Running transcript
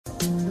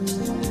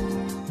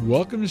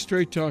Welcome to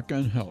Straight Talk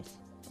on Health.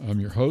 I'm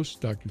your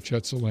host, Dr.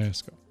 Chet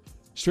Zelasko.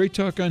 Straight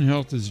Talk on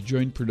Health is a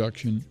joint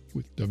production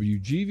with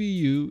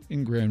WGVU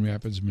in Grand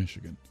Rapids,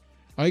 Michigan.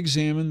 I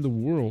examine the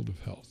world of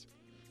health,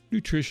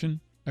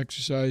 nutrition,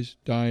 exercise,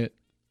 diet,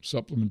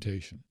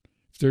 supplementation.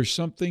 If there's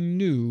something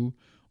new,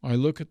 I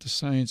look at the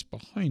science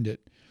behind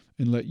it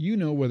and let you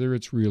know whether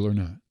it's real or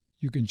not.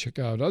 You can check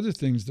out other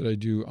things that I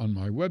do on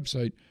my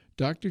website,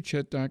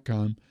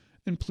 drchet.com,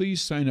 and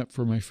please sign up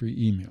for my free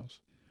emails.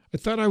 I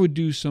thought I would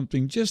do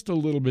something just a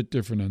little bit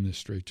different on this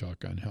Straight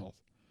Talk on Health.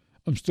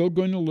 I'm still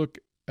going to look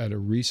at a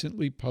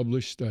recently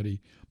published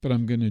study, but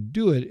I'm going to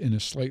do it in a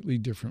slightly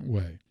different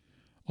way.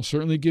 I'll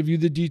certainly give you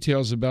the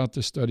details about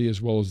the study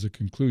as well as the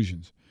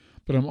conclusions,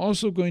 but I'm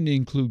also going to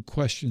include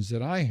questions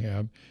that I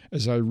have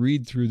as I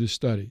read through the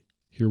study.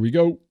 Here we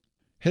go.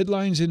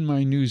 Headlines in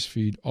my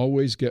newsfeed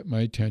always get my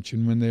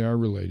attention when they are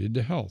related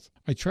to health.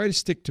 I try to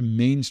stick to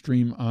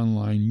mainstream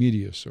online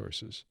media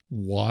sources.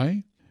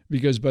 Why?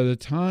 Because by the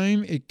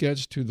time it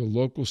gets to the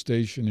local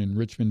station in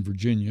Richmond,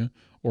 Virginia,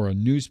 or a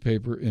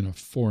newspaper in a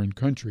foreign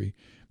country,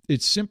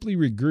 it's simply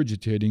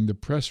regurgitating the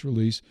press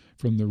release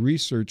from the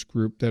research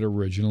group that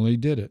originally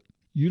did it.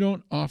 You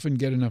don't often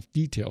get enough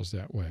details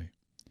that way.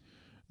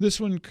 This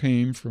one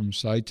came from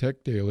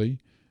SciTech Daily,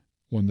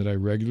 one that I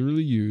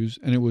regularly use,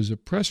 and it was a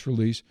press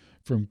release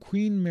from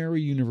Queen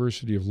Mary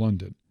University of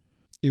London.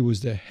 It was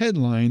the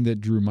headline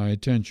that drew my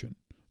attention.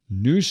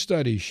 New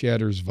study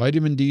shatters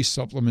vitamin D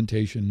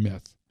supplementation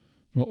myth.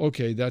 Well,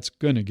 okay, that's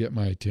going to get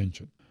my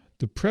attention.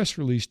 The press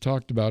release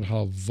talked about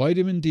how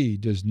vitamin D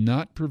does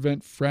not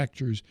prevent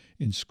fractures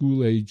in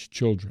school-aged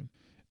children.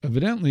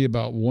 Evidently,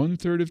 about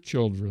 1/3 of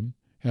children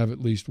have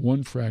at least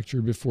one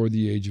fracture before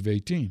the age of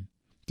 18.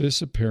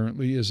 This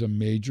apparently is a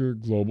major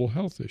global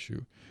health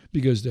issue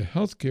because the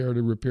health care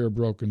to repair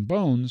broken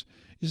bones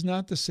is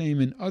not the same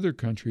in other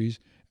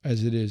countries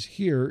as it is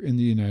here in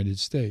the United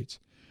States,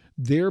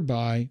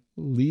 thereby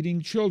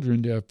leading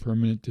children to have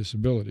permanent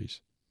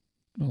disabilities.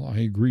 Well, I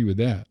agree with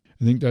that.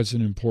 I think that's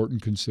an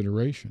important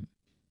consideration.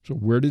 So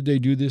where did they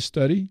do this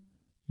study?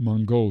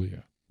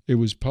 Mongolia. It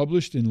was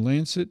published in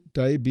Lancet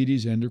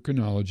Diabetes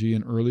Endocrinology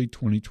in early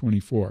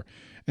 2024,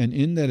 and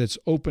in that it's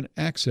open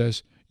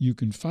access, you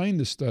can find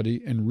the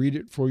study and read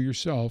it for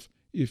yourself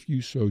if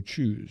you so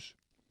choose.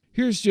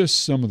 Here's just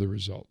some of the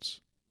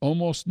results.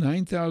 Almost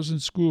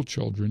 9,000 school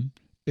children,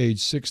 aged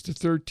 6 to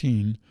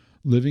 13,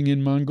 living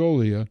in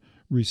Mongolia,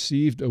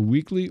 received a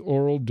weekly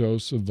oral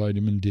dose of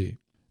vitamin D.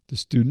 The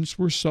students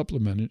were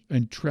supplemented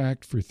and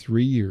tracked for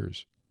 3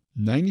 years.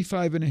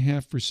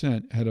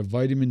 95.5% had a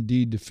vitamin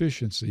D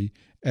deficiency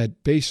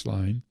at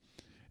baseline,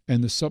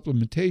 and the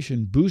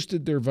supplementation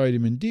boosted their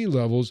vitamin D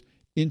levels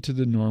into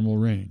the normal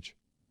range.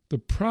 The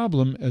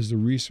problem, as the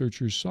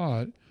researchers saw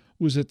it,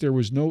 was that there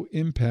was no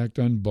impact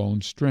on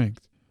bone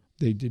strength.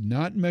 They did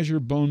not measure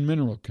bone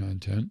mineral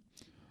content,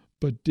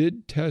 but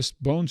did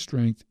test bone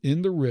strength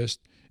in the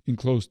wrist in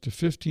close to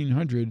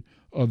 1,500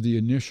 of the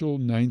initial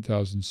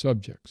 9,000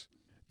 subjects.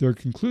 Their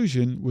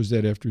conclusion was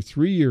that after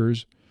 3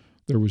 years,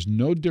 there was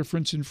no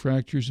difference in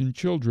fractures in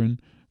children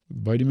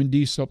with vitamin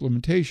D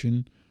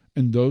supplementation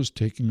and those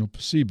taking a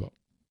placebo.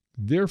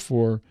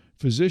 Therefore,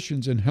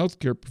 physicians and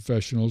healthcare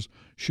professionals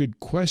should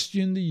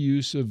question the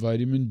use of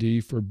vitamin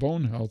D for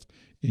bone health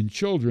in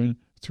children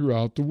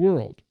throughout the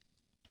world.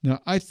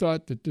 Now, I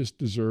thought that this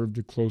deserved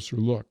a closer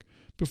look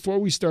before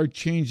we start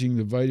changing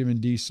the vitamin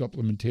D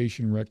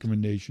supplementation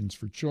recommendations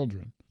for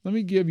children. Let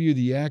me give you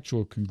the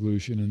actual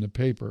conclusion in the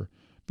paper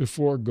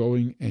before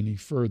going any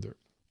further.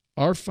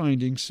 Our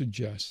findings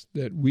suggest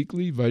that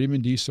weekly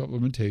vitamin D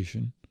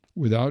supplementation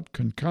without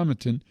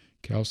concomitant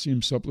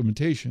calcium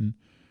supplementation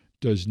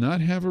does not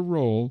have a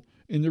role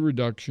in the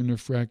reduction of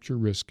fracture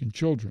risk in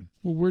children.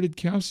 Well, where did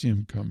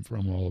calcium come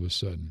from all of a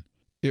sudden?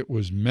 It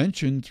was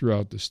mentioned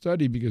throughout the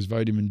study because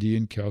vitamin D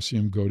and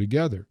calcium go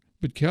together,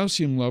 but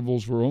calcium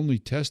levels were only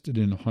tested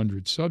in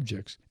 100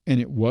 subjects, and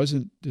it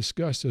wasn't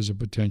discussed as a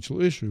potential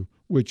issue,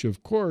 which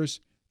of course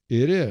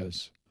it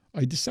is.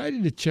 I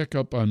decided to check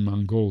up on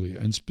Mongolia,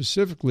 and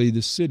specifically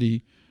the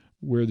city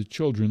where the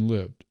children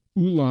lived,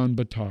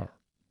 Ulaanbaatar.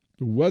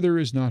 The weather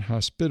is not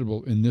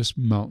hospitable in this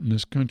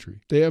mountainous country.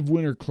 They have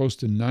winter close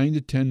to 9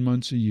 to 10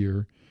 months a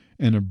year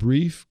and a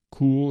brief,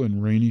 cool,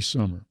 and rainy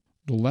summer.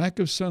 The lack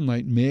of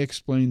sunlight may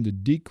explain the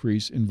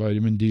decrease in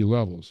vitamin D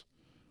levels.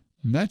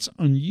 And that's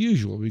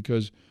unusual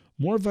because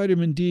more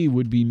vitamin D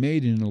would be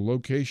made in a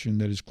location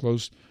that is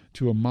close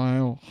to a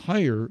mile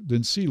higher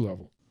than sea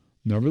level.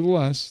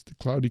 Nevertheless, the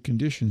cloudy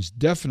conditions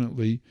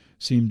definitely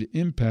seem to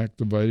impact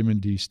the vitamin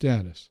D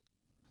status.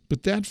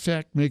 But that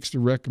fact makes the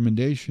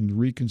recommendation to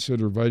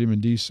reconsider vitamin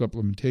D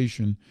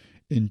supplementation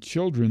in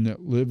children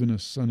that live in a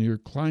sunnier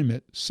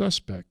climate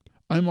suspect.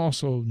 I'm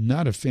also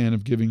not a fan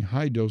of giving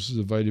high doses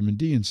of vitamin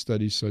D in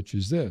studies such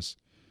as this.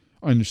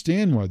 I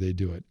understand why they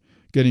do it.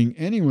 Getting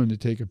anyone to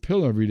take a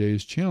pill every day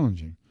is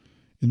challenging.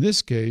 In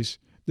this case,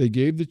 they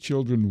gave the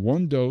children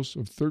one dose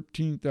of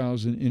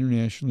 13,000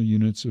 international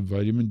units of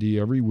vitamin D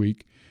every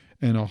week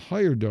and a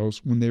higher dose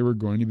when they were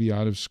going to be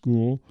out of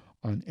school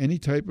on any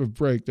type of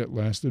break that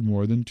lasted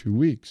more than 2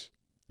 weeks.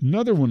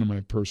 Another one of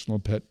my personal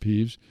pet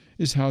peeves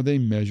is how they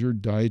measure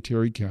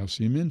dietary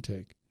calcium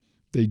intake.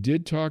 They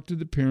did talk to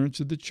the parents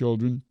of the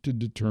children to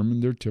determine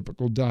their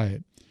typical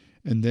diet,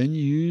 and then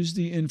use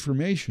the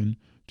information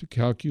to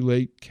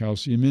calculate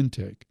calcium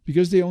intake.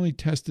 Because they only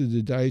tested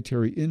the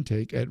dietary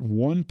intake at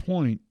one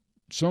point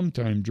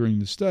sometime during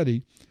the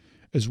study,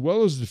 as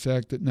well as the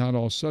fact that not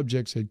all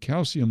subjects had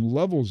calcium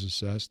levels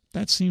assessed,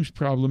 that seems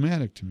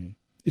problematic to me.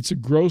 It's a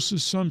gross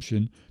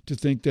assumption to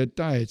think that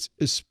diets,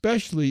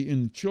 especially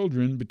in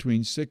children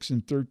between 6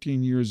 and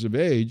 13 years of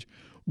age,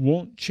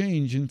 won't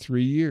change in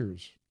 3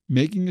 years.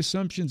 Making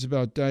assumptions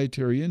about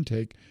dietary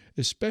intake,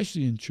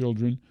 especially in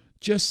children,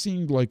 just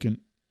seemed like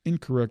an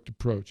incorrect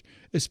approach,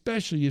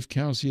 especially if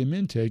calcium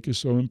intake is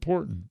so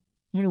important.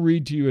 I'm going to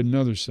read to you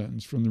another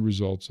sentence from the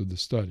results of the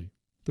study.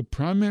 The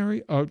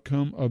primary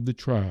outcome of the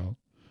trial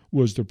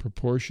was the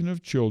proportion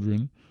of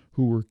children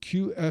who were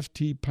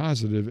QFT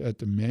positive at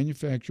the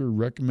manufacturer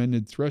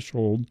recommended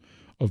threshold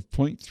of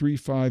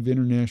 0.35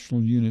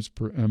 international units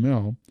per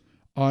ml,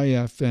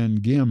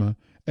 IFN gamma,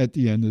 at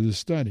the end of the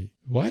study.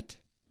 What?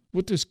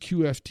 What does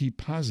QFT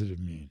positive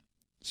mean?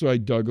 So I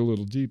dug a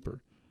little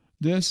deeper.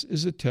 This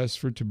is a test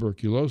for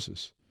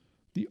tuberculosis.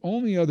 The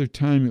only other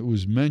time it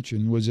was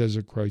mentioned was as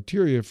a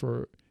criteria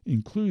for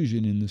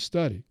inclusion in the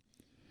study.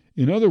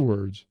 In other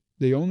words,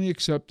 they only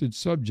accepted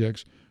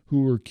subjects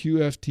who were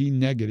QFT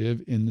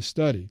negative in the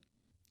study.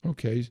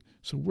 Okay,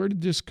 so where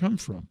did this come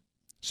from?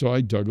 So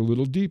I dug a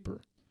little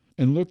deeper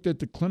and looked at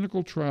the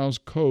clinical trials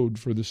code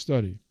for the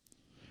study.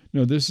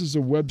 Now, this is a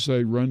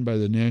website run by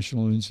the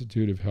National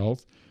Institute of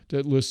Health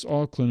that lists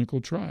all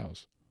clinical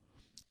trials.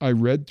 I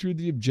read through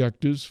the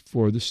objectives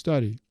for the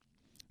study.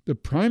 The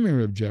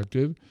primary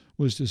objective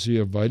was to see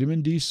if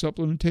vitamin D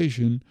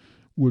supplementation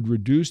would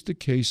reduce the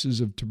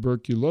cases of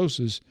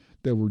tuberculosis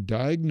that were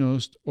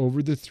diagnosed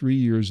over the 3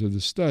 years of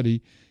the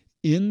study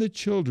in the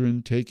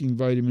children taking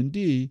vitamin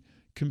D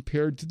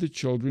compared to the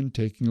children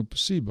taking a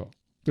placebo.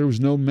 There was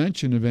no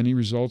mention of any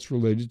results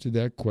related to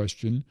that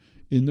question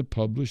in the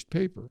published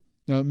paper.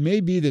 Now, it may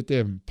be that they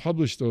haven't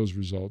published those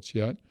results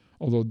yet,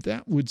 although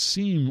that would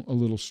seem a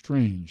little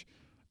strange.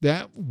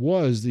 That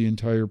was the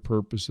entire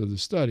purpose of the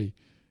study,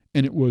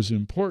 and it was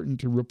important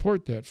to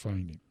report that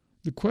finding.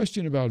 The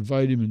question about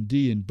vitamin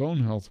D and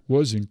bone health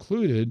was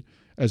included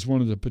as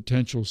one of the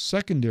potential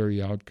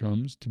secondary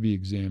outcomes to be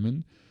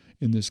examined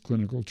in this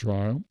clinical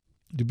trial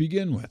to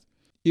begin with.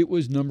 It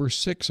was number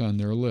 6 on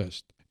their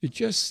list. It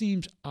just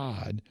seems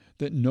odd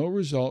that no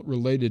result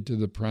related to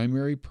the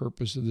primary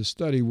purpose of the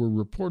study were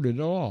reported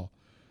at all.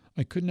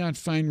 I could not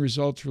find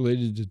results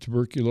related to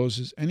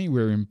tuberculosis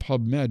anywhere in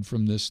PubMed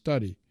from this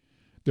study.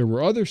 There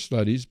were other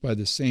studies by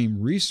the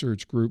same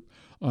research group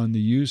on the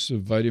use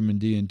of vitamin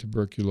D in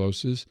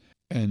tuberculosis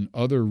and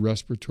other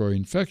respiratory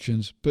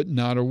infections, but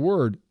not a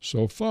word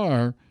so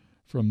far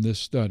from this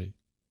study.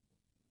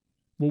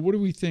 Well, what do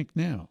we think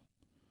now?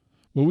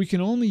 Well, we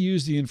can only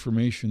use the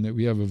information that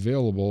we have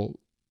available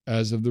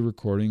as of the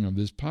recording of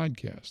this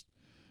podcast.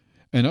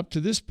 And up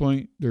to this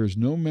point, there is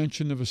no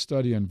mention of a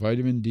study on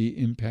vitamin D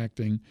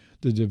impacting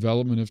the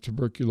development of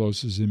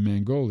tuberculosis in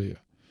Mongolia.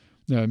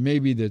 Now, it may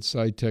be that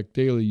SciTech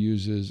Daily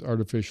uses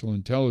artificial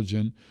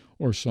intelligence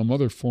or some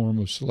other form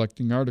of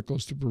selecting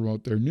articles to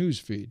promote their news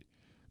feed.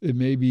 It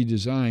may be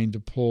designed to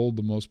pull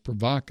the most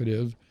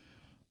provocative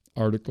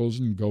articles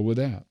and go with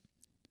that.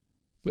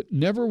 But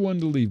never one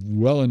to leave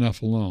well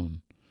enough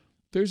alone.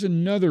 There's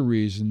another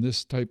reason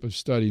this type of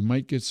study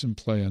might get some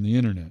play on the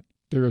internet.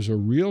 There is a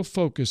real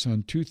focus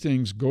on 2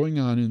 things going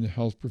on in the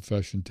health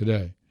profession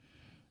today.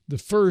 The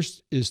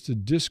first is to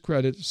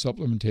discredit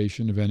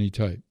supplementation of any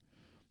type.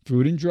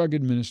 Food and Drug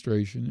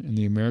Administration and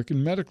the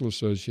American Medical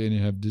Association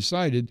have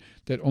decided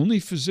that only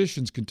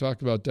physicians can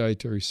talk about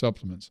dietary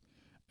supplements.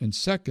 And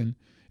second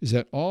is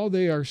that all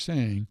they are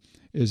saying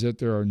is that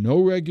there are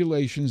no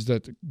regulations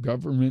that the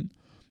government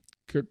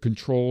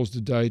controls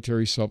the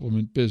dietary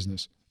supplement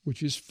business,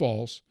 which is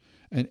false,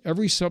 and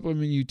every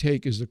supplement you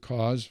take is the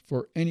cause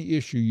for any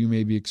issue you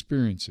may be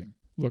experiencing.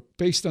 Look,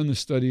 based on the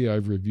study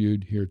I've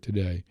reviewed here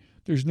today,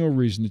 there's no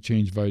reason to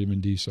change vitamin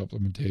D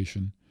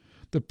supplementation.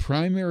 The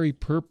primary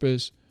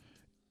purpose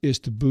is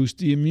to boost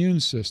the immune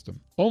system.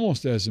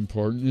 Almost as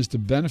important is to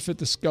benefit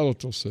the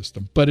skeletal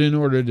system. But in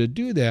order to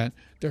do that,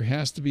 there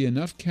has to be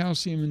enough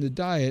calcium in the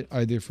diet,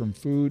 either from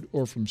food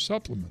or from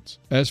supplements.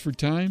 As for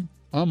time,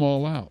 I'm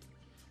all out.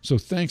 So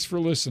thanks for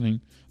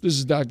listening. This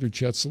is Dr.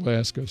 Chet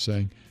Zelasko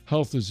saying,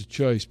 health is a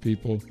choice,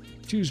 people.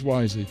 Choose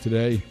wisely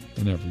today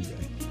and every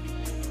day.